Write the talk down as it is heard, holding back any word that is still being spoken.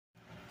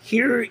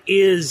Here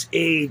is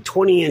a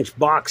 20-inch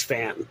box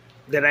fan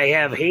that I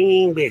have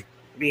hanging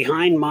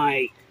behind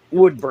my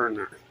wood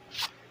burner.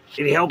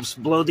 It helps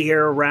blow the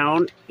air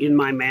around in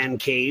my man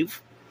cave.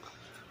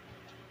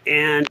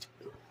 And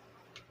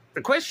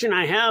the question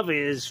I have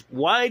is,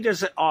 why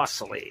does it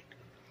oscillate?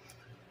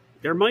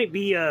 There might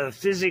be a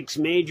physics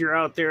major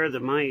out there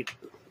that might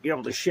be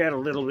able to shed a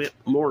little bit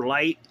more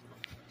light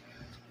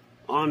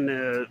on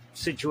the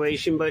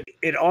situation, but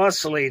it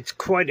oscillates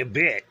quite a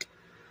bit.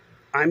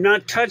 I'm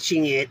not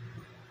touching it,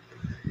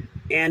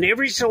 and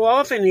every so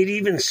often it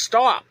even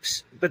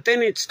stops, but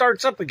then it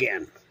starts up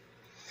again.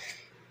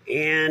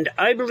 And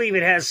I believe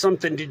it has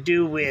something to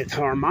do with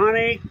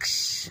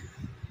harmonics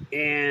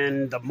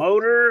and the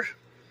motor,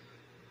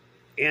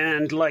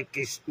 and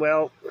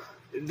well,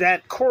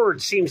 that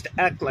cord seems to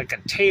act like a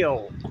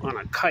tail on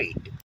a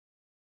kite.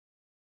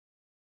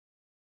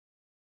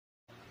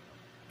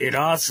 It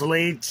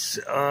oscillates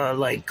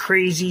like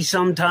crazy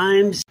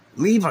sometimes.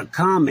 Leave a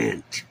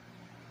comment.